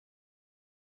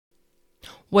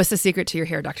What's the secret to your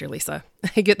hair, Dr. Lisa?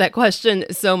 I get that question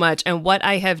so much. And what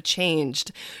I have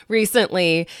changed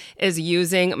recently is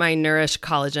using my Nourish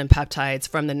Collagen Peptides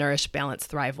from the Nourish Balance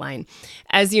Thrive line.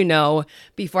 As you know,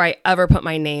 before I ever put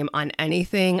my name on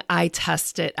anything, I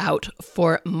test it out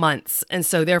for months. And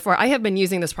so therefore, I have been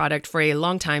using this product for a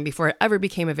long time before it ever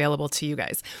became available to you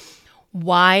guys.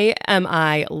 Why am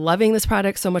I loving this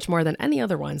product so much more than any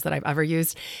other ones that I've ever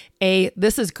used?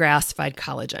 This is grass-fed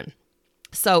collagen.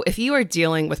 So if you are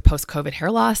dealing with post-COVID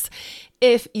hair loss,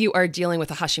 if you are dealing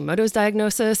with a Hashimoto's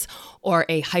diagnosis or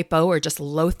a hypo or just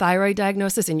low thyroid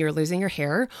diagnosis and you're losing your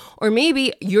hair, or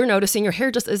maybe you're noticing your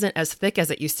hair just isn't as thick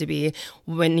as it used to be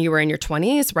when you were in your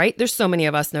 20s, right? There's so many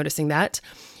of us noticing that.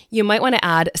 You might want to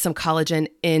add some collagen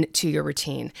into your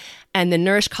routine. And the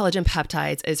Nourish Collagen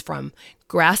Peptides is from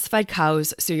grass-fed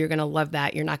cows, so you're going to love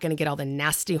that. You're not going to get all the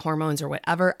nasty hormones or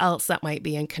whatever else that might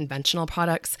be in conventional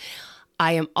products.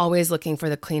 I am always looking for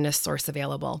the cleanest source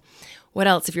available. What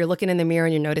else? If you're looking in the mirror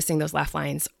and you're noticing those laugh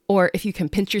lines, or if you can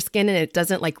pinch your skin and it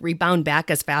doesn't rebound back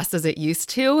as fast as it used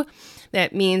to,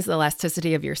 that means the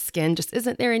elasticity of your skin just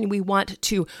isn't there and we want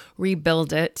to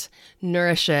rebuild it,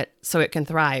 nourish it so it can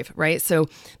thrive, right? So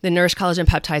the Nourish Collagen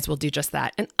Peptides will do just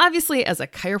that. And obviously as a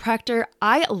chiropractor,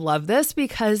 I love this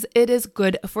because it is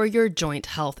good for your joint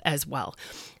health as well.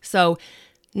 So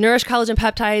Nourish Collagen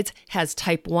Peptides has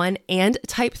type 1 and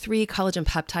type 3 collagen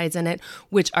peptides in it,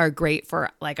 which are great for,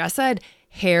 like I said,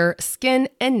 hair, skin,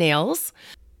 and nails.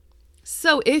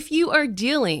 So if you are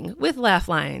dealing with laugh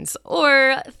lines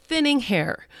or thinning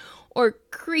hair or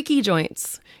creaky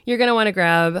joints, you're going to want to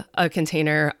grab a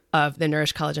container of the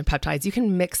Nourish Collagen Peptides. You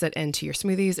can mix it into your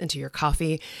smoothies, into your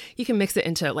coffee. You can mix it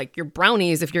into your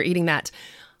brownies if you're eating that.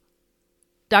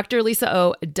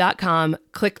 drlisao.com,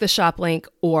 click the shop link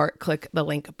or click the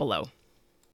link below.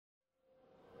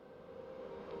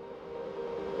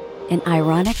 An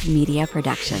Ironic Media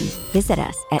production. Visit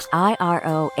us at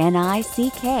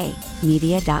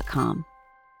ironickmedia.com.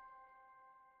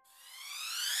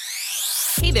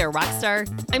 Hey there,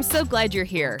 Rockstar. I'm so glad you're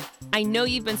here. I know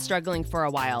you've been struggling for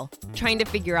a while, trying to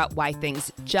figure out why things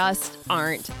just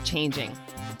aren't changing.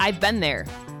 I've been there.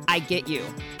 I get you.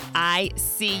 I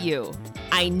see you.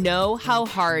 I know how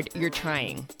hard you're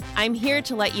trying. I'm here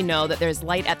to let you know that there's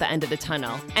light at the end of the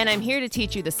tunnel, and I'm here to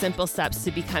teach you the simple steps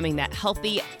to becoming that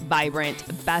healthy, vibrant,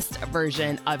 best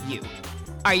version of you.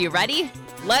 Are you ready?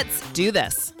 Let's do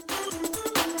this.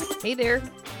 Hey there,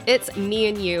 it's me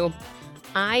and you.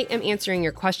 I am answering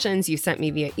your questions you sent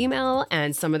me via email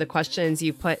and some of the questions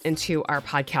you put into our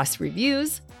podcast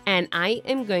reviews. And I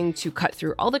am going to cut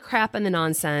through all the crap and the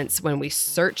nonsense when we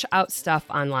search out stuff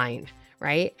online,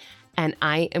 right? And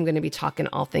I am going to be talking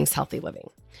all things healthy living.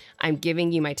 I'm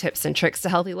giving you my tips and tricks to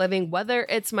healthy living, whether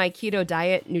it's my keto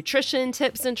diet nutrition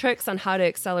tips and tricks on how to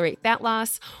accelerate fat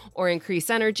loss or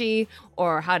increase energy,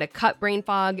 or how to cut brain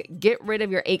fog, get rid of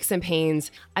your aches and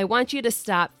pains. I want you to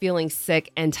stop feeling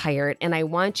sick and tired, and I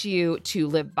want you to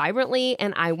live vibrantly,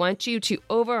 and I want you to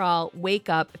overall wake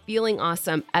up feeling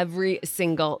awesome every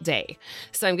single day.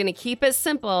 So I'm going to keep it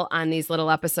simple on these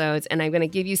little episodes, and I'm going to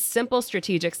give you simple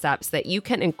strategic steps that you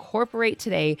can incorporate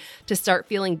today to start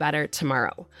feeling better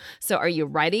tomorrow. So are you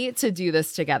ready to do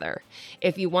this together?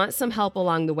 If you want some help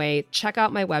along the way, check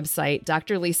out my website,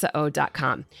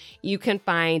 drlisao.com. You can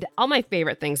find all my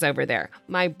favorite things over there.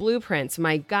 My blueprints,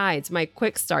 my guides, my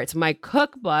quick starts, my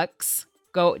cookbooks.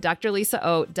 Go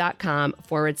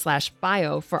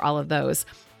drlisao.com/bio for all of those.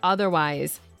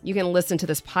 Otherwise, you can listen to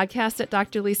this podcast at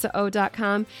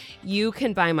drlisao.com. You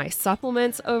can buy my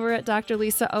supplements over at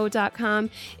drlisao.com.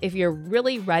 If you're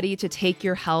really ready to take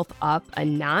your health up a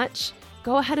notch,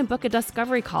 go ahead and book a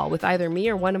discovery call with either me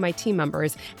or one of my team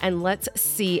members, and let's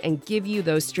see and give you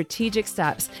those strategic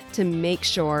steps to make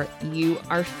sure you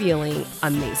are feeling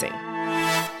amazing.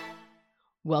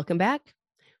 Welcome back.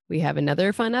 We have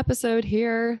another fun episode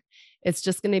here. It's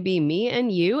just going to be me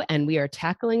and you, and we are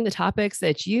tackling the topics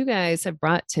that you guys have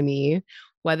brought to me,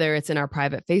 whether it's in our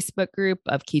private Facebook group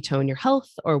of Ketone Your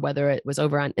Health or whether it was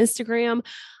over on Instagram.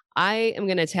 I am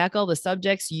going to tackle the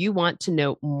subjects you want to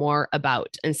know more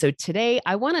about. And so today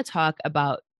I want to talk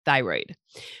about thyroid,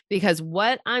 because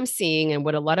what I'm seeing and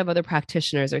what a lot of other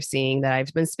practitioners are seeing that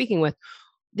I've been speaking with,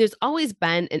 there's always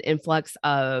been an influx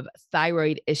of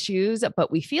thyroid issues,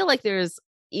 but we feel like there's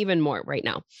even more right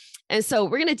now. And so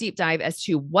we're going to deep dive as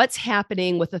to what's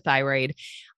happening with the thyroid.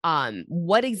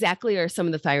 What exactly are some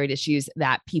of the thyroid issues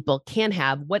that people can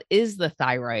have? What is the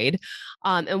thyroid?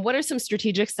 And what are some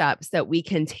strategic steps that we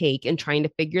can take in trying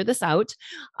to figure this out?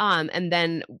 And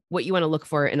then what you want to look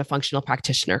for in a functional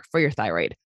practitioner for your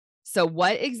thyroid. So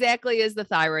what exactly is the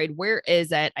thyroid? Where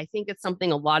is it? I think it's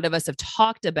something a lot of us have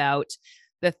talked about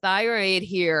The thyroid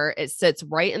here, it sits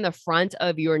right in the front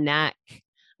of your neck.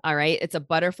 All right. It's a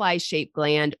butterfly shaped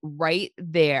gland right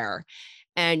there.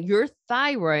 And your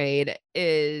thyroid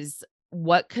is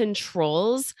what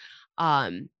controls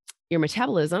your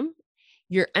metabolism,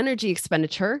 your energy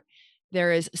expenditure.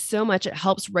 There is so much, it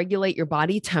helps regulate your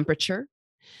body temperature.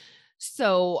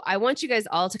 So I want you guys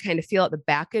all to kind of feel at the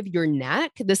back of your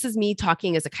neck. This is me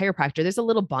talking as a chiropractor. There's a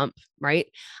little bump, right?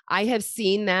 I have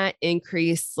seen that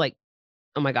increase like,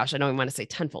 oh my gosh, I don't even want to say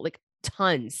tenfold, like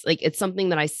tons. Like it's something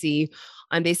that I see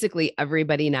on basically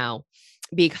everybody now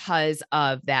because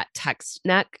of that text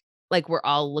neck. Like we're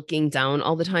all looking down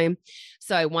all the time.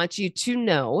 So I want you to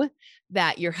know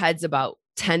that your head's about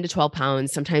 10 to 12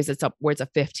 pounds. Sometimes it's upwards of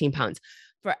 15 pounds.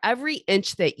 For every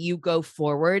inch that you go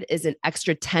forward is an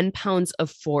extra 10 pounds of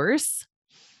force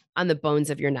on the bones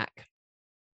of your neck.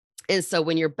 And so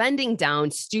when you're bending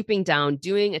down, stooping down,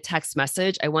 doing a text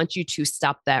message, I want you to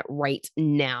stop that right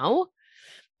now,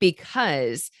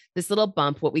 because this little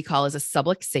bump, what we call is a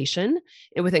subluxation,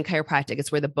 and within chiropractic,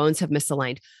 it's where the bones have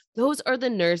misaligned. Those are the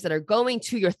nerves that are going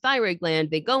to your thyroid gland.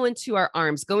 They go into our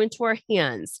arms, go into our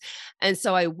hands. And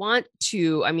so I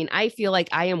feel like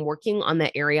I am working on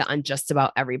that area on just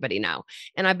about everybody now.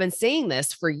 And I've been saying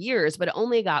this for years, but it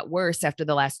only got worse after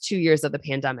the last 2 years of the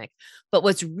pandemic. But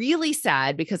what's really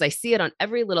sad, because I see it on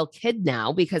every little kid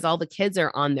now, because all the kids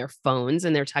are on their phones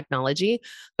and their technology.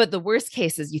 But the worst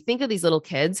case is you think of these little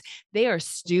kids, they are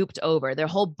stooped over, their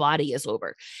whole body is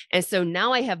over. And so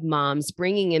now I have moms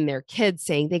bringing in their kids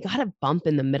saying they got a bump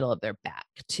in the middle of their back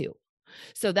too.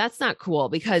 So that's not cool,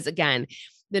 because again,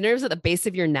 the nerves at the base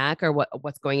of your neck are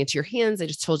what's going into your hands. I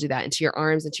just told you that, into your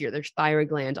arms, into your thyroid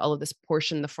gland, all of this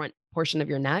portion, the front portion of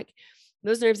your neck.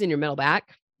 Those nerves in your middle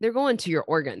back, they're going to your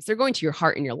organs. They're going to your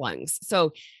heart and your lungs.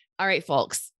 So, all right,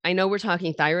 folks, I know we're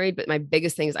talking thyroid, but my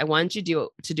biggest thing is I want you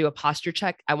to do a posture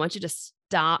check. I want you to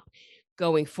stop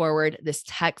going forward. This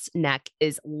text neck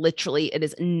is literally, it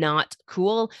is not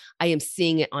cool. I am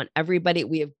seeing it on everybody.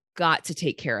 We have got to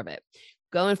take care of it.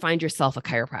 Go and find yourself a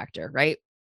chiropractor, right?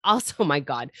 Also, my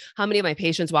God, how many of my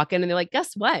patients walk in and they're like,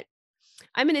 guess what?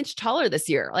 I'm an inch taller this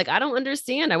year. Like, I don't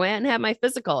understand. I went and had my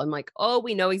physical. I'm like, oh,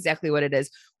 we know exactly what it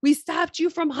is. We stopped you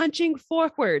from hunching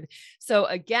forward. So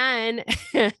again,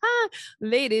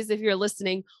 ladies, if you're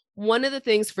listening, one of the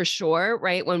things for sure,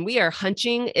 right? When we are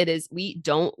hunching, we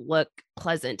don't look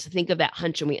pleasant. Think of that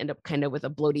hunch and we end up kind of with a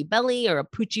bloaty belly or a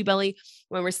poochy belly.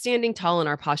 When we're standing tall and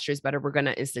our posture is better, we're going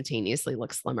to instantaneously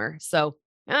look slimmer. So,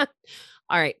 all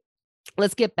right.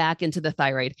 Let's get back into the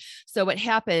thyroid. So what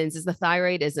happens is the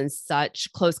thyroid is in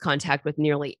such close contact with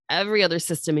nearly every other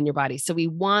system in your body. So we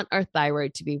want our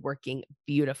thyroid to be working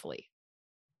beautifully.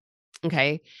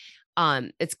 Okay.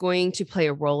 It's going to play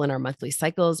a role in our monthly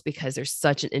cycles because there's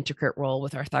such an intricate role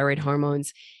with our thyroid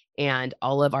hormones and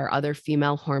all of our other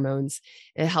female hormones.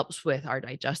 It helps with our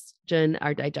digestion,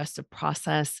 our digestive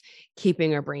process,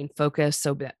 keeping our brain focused.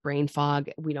 So that brain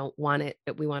fog, we don't want it,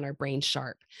 but we want our brain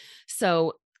sharp.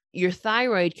 So your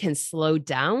thyroid can slow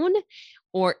down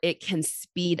or it can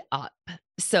speed up.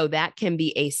 So that can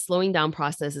be a slowing down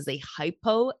process is a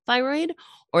hypothyroid,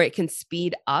 or it can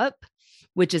speed up,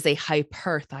 which is a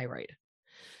hyperthyroid.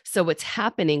 So what's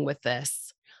happening with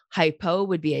this, hypo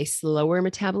would be a slower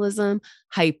metabolism.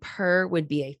 Hyper would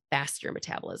be a faster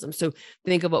metabolism. So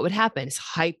think of what would happen is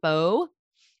hypo,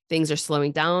 things are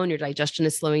slowing down. Your digestion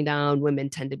is slowing down. Women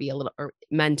tend to be or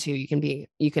men too.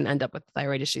 You can end up with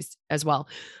thyroid issues as well,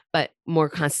 but more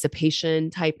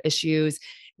constipation type issues,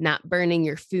 not burning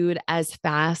your food as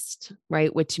fast,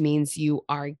 right? Which means you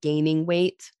are gaining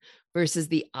weight versus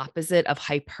the opposite of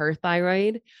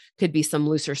hyperthyroid could be some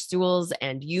looser stools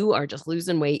and you are just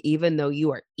losing weight, even though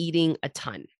you are eating a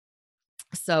ton.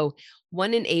 So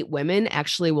 1 in 8 women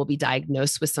actually will be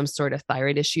diagnosed with some sort of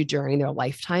thyroid issue during their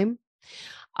lifetime.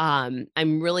 I'm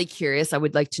really curious. I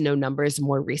would like to know numbers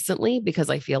more recently because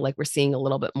I feel like we're seeing a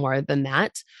little bit more than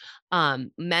that.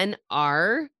 Men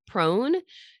are prone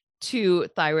to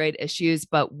thyroid issues,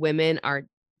 but women are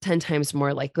 10 times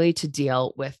more likely to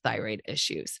deal with thyroid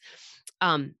issues.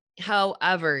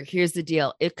 However, here's the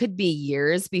deal. It could be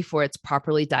years before it's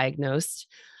properly diagnosed.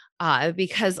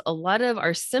 Because a lot of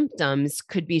our symptoms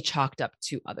could be chalked up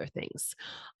to other things.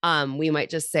 We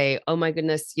might just say, oh my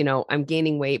goodness, I'm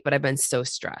gaining weight, but I've been so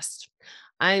stressed.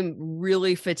 I'm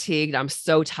really fatigued. I'm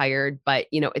so tired, but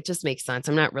it just makes sense.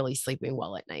 I'm not really sleeping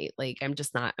well at night. Like I'm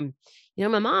just not, my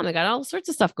mom, I got all sorts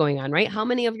of stuff going on, right? How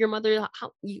many of your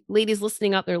ladies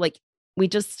listening out there, like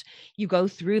you go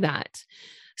through that.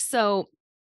 So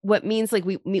what means like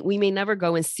we may never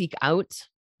go and seek out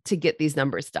to get these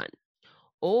numbers done.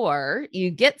 Or you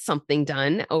get something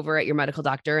done over at your medical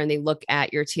doctor and they look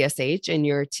at your TSH and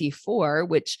your T4,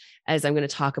 which, as I'm going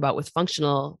to talk about with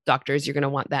functional doctors, you're going to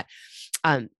want that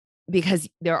because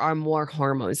there are more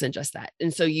hormones than just that.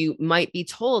 And so you might be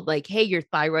told like, hey, your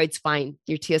thyroid's fine.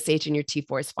 Your TSH and your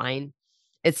T4 is fine.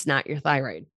 It's not your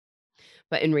thyroid.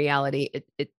 But in reality,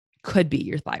 it could be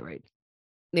your thyroid.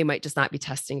 They might just not be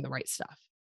testing the right stuff.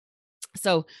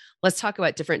 So let's talk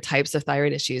about different types of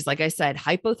thyroid issues. Like I said,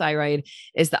 hypothyroid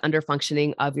is the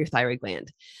underfunctioning of your thyroid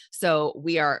gland. So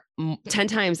we are 10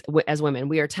 times, as women,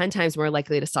 we are 10 times more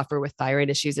likely to suffer with thyroid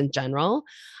issues in general,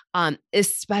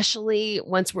 especially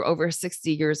once we're over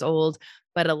 60 years old.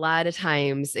 But a lot of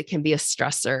times it can be a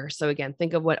stressor. So again,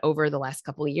 think of what over the last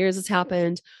couple of years has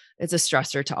happened. It's a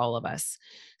stressor to all of us.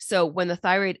 So when the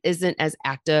thyroid isn't as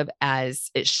active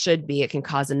as it should be, it can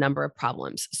cause a number of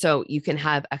problems. So you can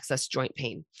have excess joint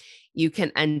pain. You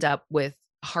can end up with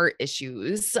heart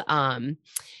issues,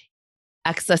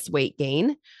 excess weight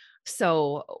gain.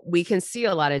 So we can see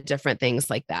a lot of different things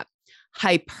like that.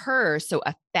 So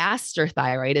a faster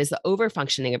thyroid is the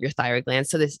overfunctioning of your thyroid gland.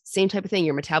 So the same type of thing,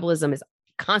 your metabolism is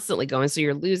constantly going. So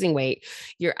you're losing weight,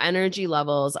 your energy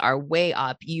levels are way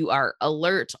up. You are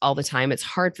alert all the time. It's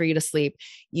hard for you to sleep.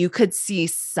 You could see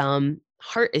some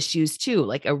heart issues too,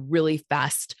 like a really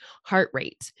fast heart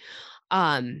rate.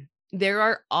 There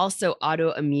are also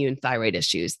autoimmune thyroid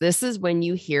issues. This is when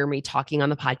you hear me talking on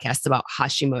the podcast about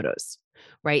Hashimoto's,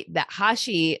 right? That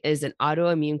Hashi is an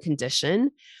autoimmune condition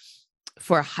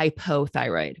for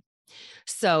hypothyroid.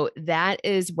 So that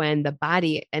is when the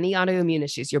body, any autoimmune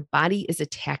issues, your body is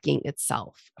attacking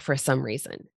itself for some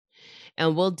reason.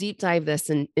 And we'll deep dive this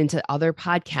into other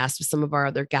podcasts with some of our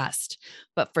other guests.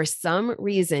 But for some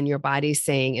reason, your body's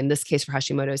saying, in this case for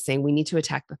Hashimoto, is saying we need to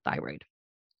attack the thyroid.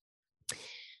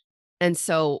 And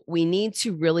so we need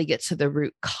to really get to the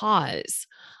root cause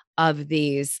of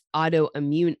these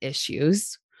autoimmune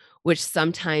issues, which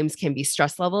sometimes can be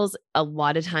stress levels. A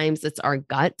lot of times it's our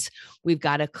gut. We've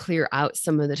got to clear out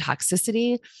some of the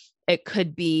toxicity. It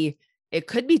could be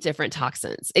different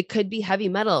toxins. It could be heavy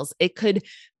metals. It could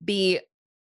be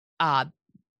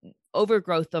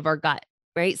overgrowth of our gut,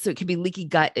 right? So it could be leaky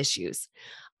gut issues.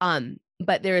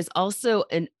 But there is also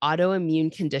an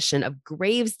autoimmune condition of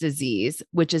Graves' disease,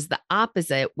 which is the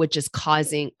opposite, which is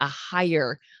causing a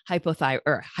higher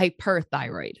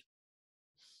hyperthyroid.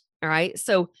 All right.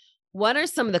 So what are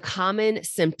some of the common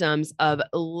symptoms of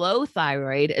low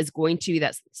thyroid? Is going to be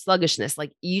that sluggishness.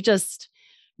 Like you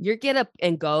get up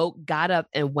and go, got up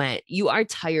and went. You are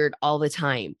tired all the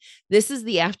time. This is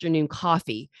the afternoon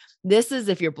coffee. This is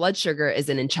if your blood sugar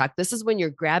isn't in check. This is when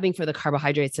you're grabbing for the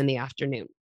carbohydrates in the afternoon.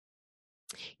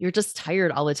 You're just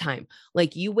tired all the time.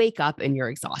 Like you wake up and you're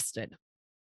exhausted,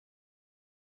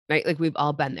 right? Like we've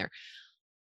all been there.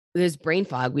 There's brain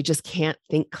fog. We just can't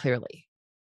think clearly.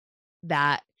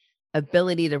 That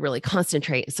ability to really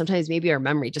concentrate. Sometimes maybe our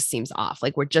memory just seems off.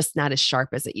 Like we're just not as sharp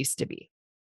as it used to be.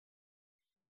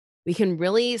 We can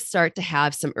really start to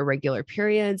have some irregular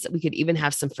periods. We could even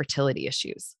have some fertility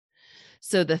issues.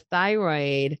 So the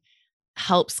thyroid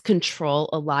helps control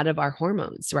a lot of our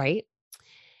hormones, right?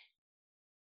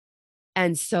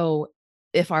 And so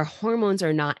if our hormones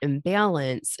are not in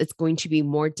balance, it's going to be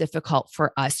more difficult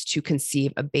for us to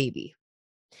conceive a baby.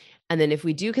 And then if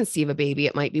we do conceive a baby,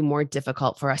 it might be more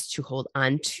difficult for us to hold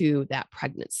on to that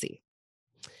pregnancy.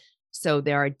 So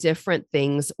there are different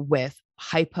things with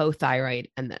hypothyroid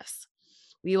and this.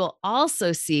 We will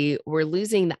also see we're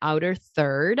losing the outer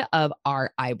third of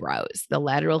our eyebrows. The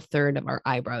lateral third of our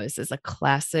eyebrows is a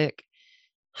classic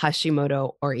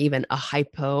Hashimoto or even a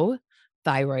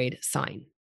hypothyroid sign.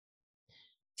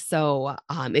 So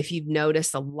if you've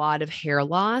noticed a lot of hair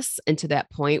loss and to that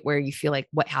point where you feel like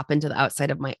what happened to the outside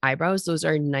of my eyebrows, those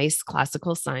are nice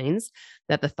classical signs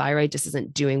that the thyroid just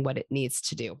isn't doing what it needs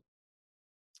to do.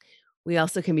 We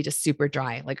also can be just super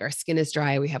dry, like our skin is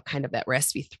dry. We have kind of that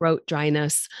raspy throat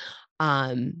dryness.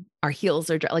 Our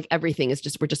heels are dry, like everything is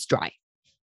we're just dry.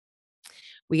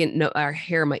 We can know our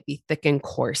hair might be thick and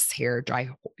coarse hair, dry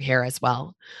hair as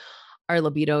well. Our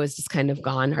libido is just kind of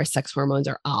gone. Our sex hormones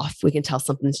are off. We can tell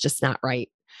something's just not right.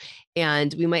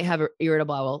 And we might have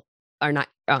irritable or not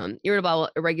irritable,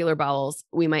 irregular bowels.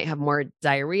 We might have more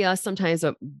diarrhea sometimes,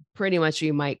 but pretty much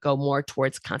we might go more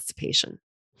towards constipation.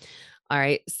 All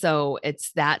right. So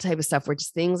it's that type of stuff where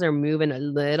just things are moving a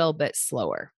little bit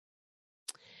slower.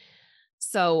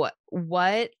 So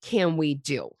what can we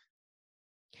do?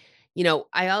 You know,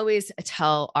 I always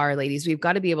tell our ladies, we've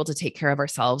got to be able to take care of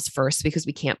ourselves first because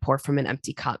we can't pour from an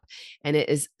empty cup. And it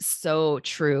is so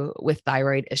true with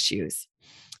thyroid issues.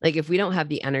 Like if we don't have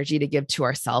the energy to give to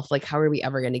ourselves, like how are we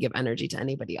ever going to give energy to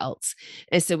anybody else?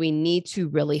 And so we need to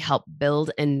really help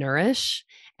build and nourish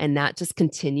and not just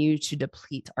continue to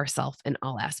deplete ourselves in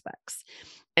all aspects.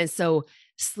 And so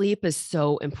sleep is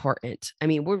so important. I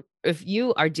mean, if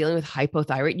you are dealing with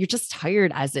hypothyroid, you're just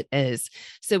tired as it is.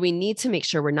 So we need to make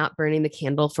sure we're not burning the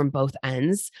candle from both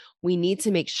ends. We need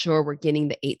to make sure we're getting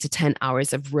the 8 to 10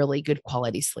 hours of really good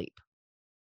quality sleep.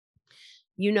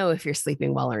 You know if you're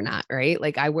sleeping well or not, right?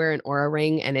 Like I wear an Aura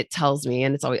ring and it tells me,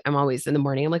 and I'm always in the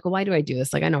morning, I'm like, well, why do I do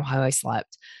this? Like I know how I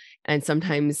slept. And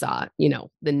sometimes, the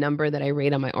number that I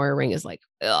rate on my Aura ring is like,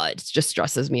 it just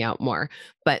stresses me out more.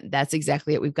 But that's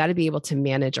exactly it. We've got to be able to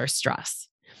manage our stress.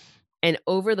 And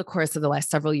over the course of the last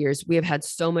several years, we have had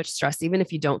so much stress. Even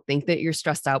if you don't think that you're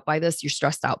stressed out by this, you're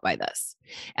stressed out by this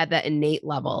at that innate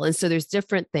level. And so there's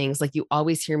different things like you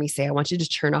always hear me say, I want you to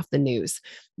turn off the news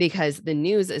because the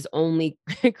news is only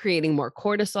creating more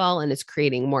cortisol and it's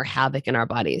creating more havoc in our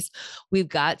bodies. We've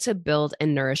got to build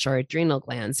and nourish our adrenal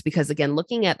glands because, again,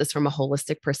 looking at this from a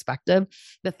holistic perspective,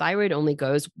 the thyroid only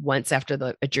goes once after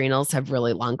the adrenals have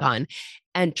really long gone.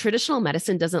 And traditional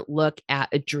medicine doesn't look at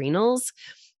adrenals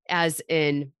as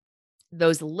in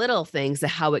those little things of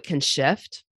how it can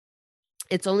shift.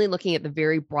 It's only looking at the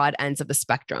very broad ends of the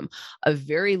spectrum of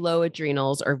very low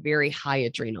adrenals or very high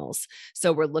adrenals.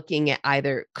 So we're looking at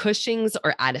either Cushing's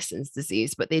or Addison's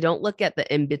disease, but they don't look at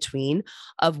the in between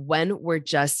of when we're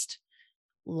just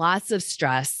lots of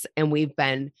stress and we've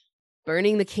been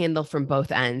burning the candle from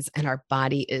both ends and our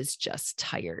body is just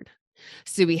tired.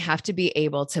 So we have to be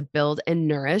able to build and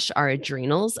nourish our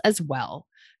adrenals as well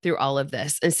through all of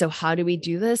this. And so how do we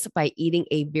do this? By eating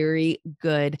a very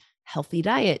good, healthy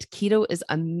diet. Keto is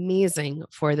amazing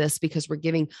for this because we're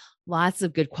giving lots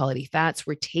of good quality fats.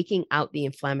 We're taking out the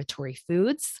inflammatory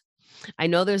foods. I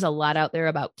know there's a lot out there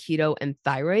about keto and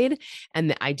thyroid.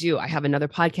 And I have another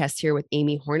podcast here with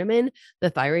Amy Horniman,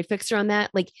 the thyroid fixer on that.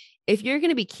 Like if you're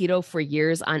going to be keto for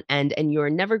years on end and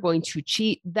you're never going to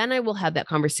cheat, then I will have that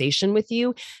conversation with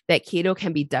you that keto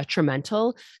can be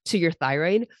detrimental to your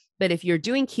thyroid. But if you're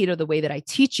doing keto the way that I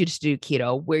teach you to do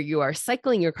keto, where you are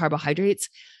cycling your carbohydrates,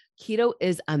 keto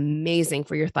is amazing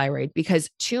for your thyroid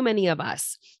because too many of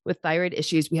us with thyroid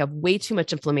issues, we have way too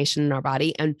much inflammation in our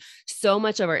body. And so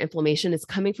much of our inflammation is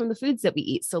coming from the foods that we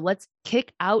eat. So let's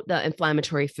kick out the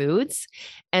inflammatory foods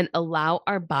and allow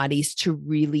our bodies to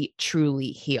really, truly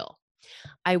heal.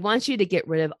 I want you to get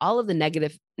rid of all of the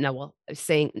negative. No, well,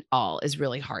 saying all is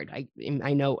really hard.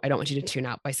 I know I don't want you to tune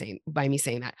out by me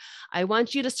saying that. I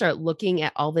want you to start looking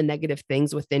at all the negative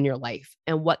things within your life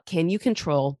and what can you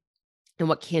control and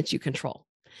what can't you control.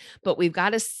 But we've got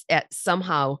to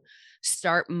somehow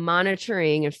start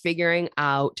monitoring and figuring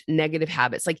out negative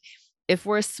habits. Like if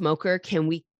we're a smoker, can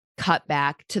we cut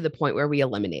back to the point where we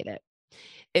eliminate it?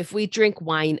 If we drink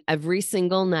wine every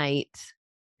single night,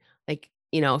 like,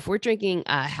 if we're drinking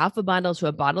half a bottle to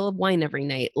a bottle of wine every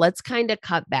night, let's kind of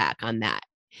cut back on that.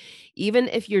 Even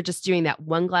if you're just doing that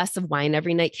one glass of wine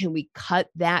every night, can we cut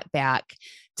that back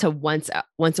to once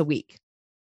a week?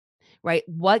 Right?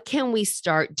 What can we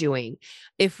start doing?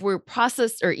 If we're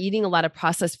processed or eating a lot of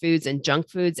processed foods and junk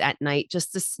foods at night,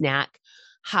 just to snack,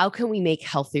 how can we make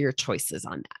healthier choices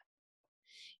on that?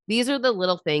 These are the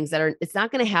little things it's not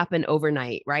going to happen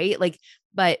overnight, right?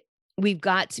 But we've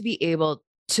got to be able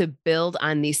to build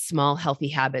on these small healthy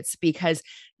habits because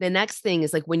the next thing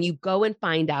is like when you go and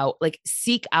find out,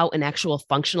 seek out an actual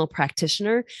functional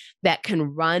practitioner that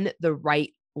can run the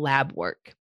right lab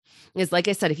work. Is like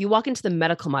I said, if you walk into the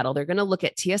medical model, they're going to look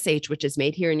at TSH, which is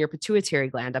made here in your pituitary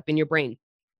gland up in your brain,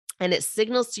 and it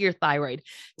signals to your thyroid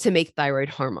to make thyroid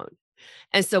hormone.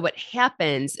 And so what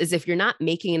happens is if you're not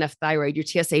making enough thyroid, your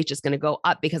TSH is going to go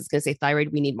up because it's going to say,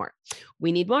 thyroid, we need more.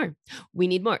 We need more. We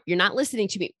need more. You're not listening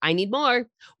to me. I need more.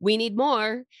 We need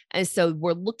more. And so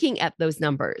we're looking at those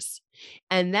numbers.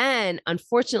 And then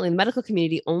unfortunately, the medical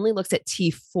community only looks at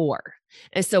T4.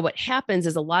 And so what happens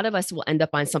is a lot of us will end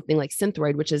up on something like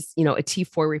Synthroid, which is, a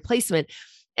T4 replacement.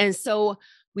 And so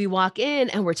we walk in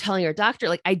and we're telling our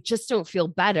doctor, I just don't feel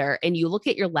better. And you look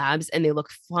at your labs and they look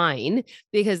fine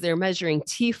because they're measuring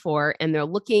T4 and they're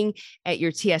looking at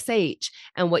your TSH.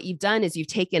 And what you've done is you've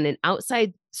taken an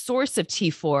outside source of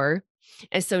T4.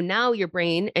 And so now your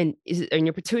brain and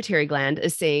your pituitary gland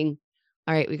is saying,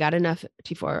 all right, we got enough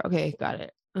T4. Okay, got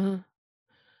it. All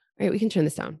right, we can turn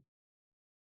this down.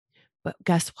 But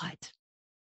guess what?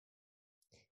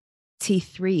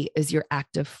 T3 is your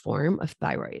active form of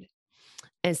thyroid.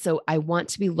 And so I want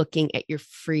to be looking at your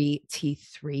free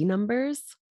T3 numbers.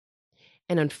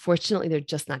 And unfortunately, they're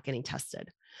just not getting tested.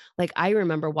 Like I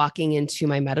remember walking into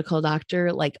my medical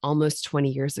doctor like almost 20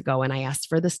 years ago and I asked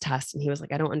for this test and he was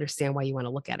like, I don't understand why you want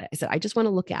to look at it. I said, I just want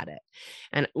to look at it.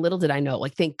 And little did I know,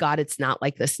 like, thank God it's not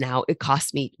like this now. It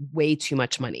cost me way too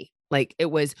much money. Like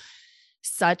it was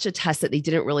such a test that they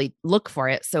didn't really look for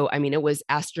it. So, I mean, it was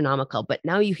astronomical, but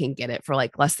now you can get it for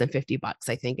like less than $50,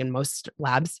 I think, in most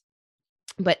labs.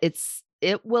 But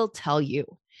it will tell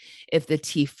you if the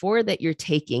T4 that you're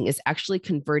taking is actually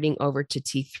converting over to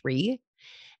T3.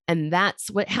 And that's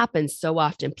what happens so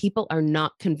often. People are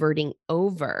not converting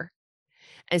over.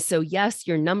 And so, yes,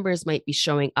 your numbers might be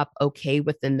showing up okay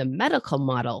within the medical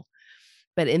model,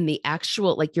 but in the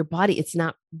actual, like your body, it's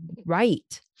not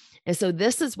right. And so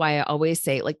this is why I always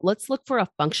say, like, let's look for a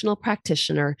functional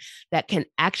practitioner that can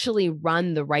actually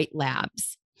run the right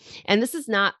labs. And this is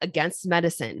not against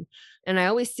medicine. And I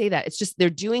always say that it's just they're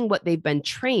doing what they've been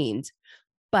trained.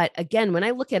 But again, when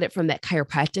I look at it from that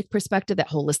chiropractic perspective, that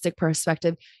holistic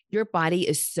perspective, your body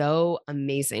is so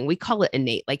amazing. We call it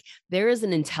innate. Like there is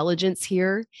an intelligence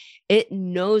here. It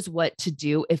knows what to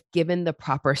do if given the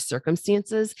proper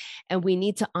circumstances. And we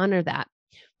need to honor that.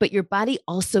 But your body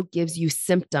also gives you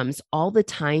symptoms all the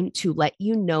time to let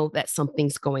you know that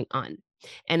something's going on.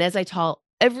 And as I tell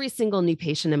every single new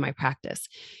patient in my practice,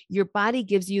 your body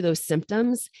gives you those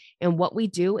symptoms. And what we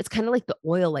do, it's kind of like the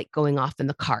oil light going off in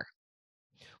the car.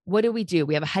 What do?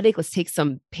 We have a headache. Let's take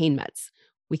some pain meds.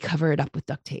 We cover it up with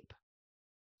duct tape.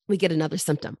 We get another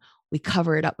symptom. We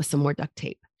cover it up with some more duct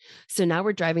tape. So now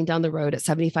we're driving down the road at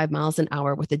 75 miles an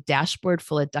hour with a dashboard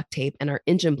full of duct tape and our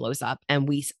engine blows up and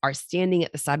we are standing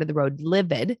at the side of the road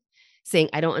livid saying,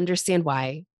 I don't understand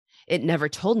why. It never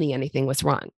told me anything was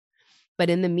wrong.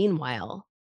 But in the meanwhile,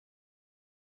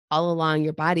 all along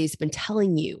your body's been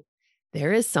telling you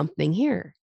there is something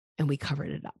here and we covered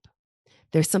it up.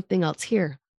 There's something else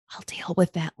here. I'll deal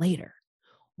with that later.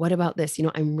 What about this?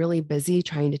 I'm really busy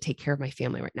trying to take care of my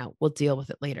family right now. We'll deal with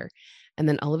it later. And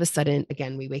then all of a sudden,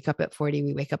 again, we wake up at 40,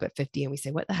 we wake up at 50 and we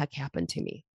say, what the heck happened to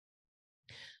me?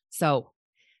 So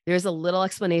there's a little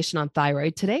explanation on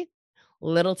thyroid today,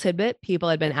 little tidbit. People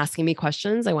had been asking me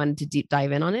questions. I wanted to deep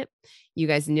dive in on it. You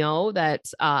guys know that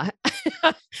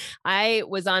I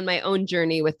was on my own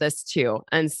journey with this too.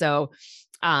 And so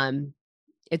I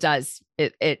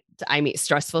mean,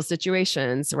 stressful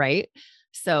situations, right?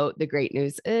 So the great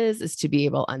news is to be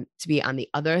able to be on the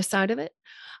other side of it.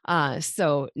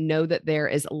 So know that there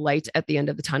is light at the end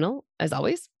of the tunnel, as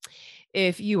always.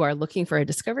 If you are looking for a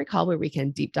discovery call where we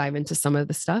can deep dive into some of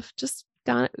the stuff, just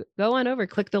go on over,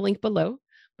 click the link below,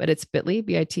 but it's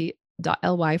bit.ly/Dr.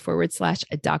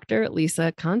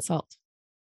 Lisa Consult.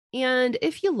 And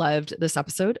if you loved this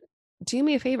episode, do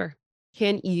me a favor.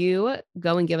 Can you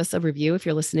go and give us a review if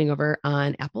you're listening over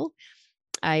on Apple?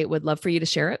 I would love for you to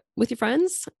share it with your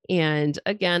friends. And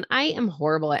again, I am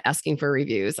horrible at asking for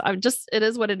reviews. It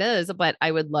is what it is, but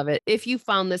I would love it. If you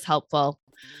found this helpful,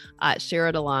 share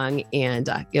it along and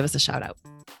give us a shout out.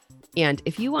 And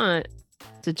if you want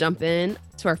to jump in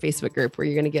to our Facebook group where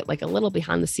you're going to get like a little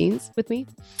behind the scenes with me,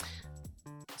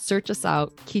 search us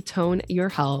out, Ketone Your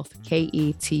Health,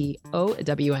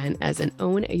 KETOWN as in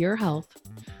own your health.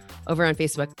 Over on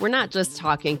Facebook, we're not just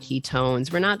talking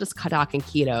ketones. We're not just talking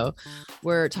keto.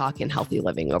 We're talking healthy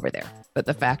living over there. But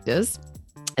the fact is,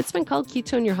 it's been called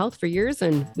Ketone Your Health for years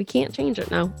and we can't change it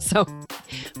now. So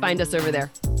find us over there.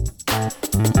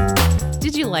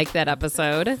 Did you like that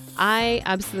episode? I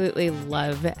absolutely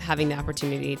love having the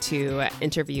opportunity to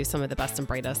interview some of the best and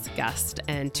brightest guests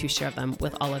and to share them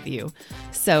with all of you.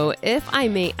 So if I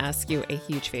may ask you a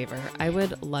huge favor, I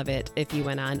would love it if you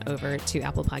went on over to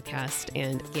Apple Podcast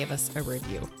and gave us a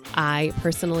review. I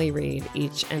personally read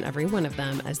each and every one of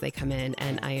them as they come in,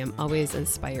 and I am always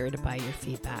inspired by your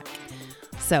feedback.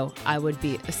 So I would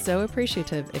be so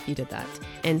appreciative if you did that.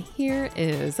 And here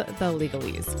is the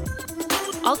legalese.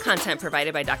 All content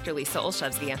provided by Dr. Lisa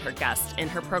Olszewski and her guests in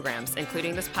her programs,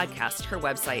 including this podcast, her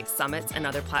website, summits, and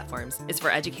other platforms, is for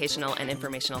educational and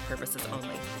informational purposes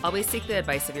only. Always seek the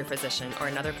advice of your physician or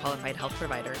another qualified health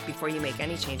provider before you make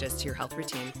any changes to your health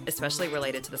routine, especially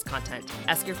related to this content.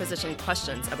 Ask your physician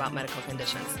questions about medical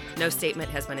conditions. No statement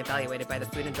has been evaluated by the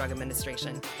Food and Drug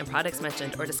Administration, and products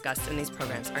mentioned or discussed in these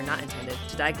programs are not intended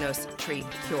to diagnose, treat,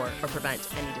 cure, or prevent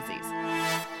any disease.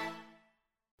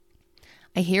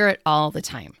 I hear it all the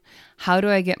time. How do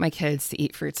I get my kids to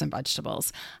eat fruits and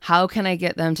vegetables? How can I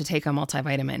get them to take a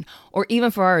multivitamin? Or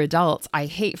even for our adults, I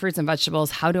hate fruits and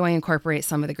vegetables. How do I incorporate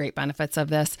some of the great benefits of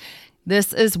this?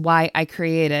 This is why I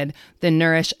created the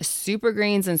Nourish Super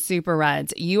Greens and Super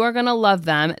Reds. You are going to love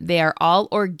them. They are all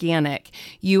organic.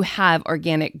 You have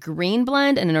organic green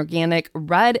blend and an organic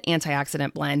red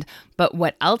antioxidant blend. But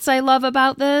what else I love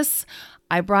about this?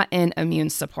 I brought in immune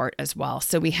support as well.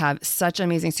 So we have such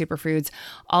amazing superfoods,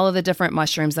 all of the different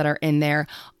mushrooms that are in there,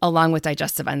 along with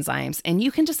digestive enzymes. And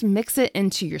you can just mix it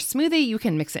into your smoothie. You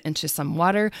can mix it into some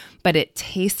water, but it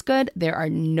tastes good. There are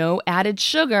no added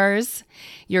sugars.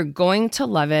 You're going to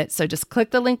love it. So just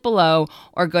click the link below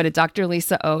or go to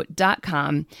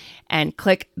drlisao.com and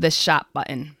click the shop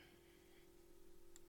button.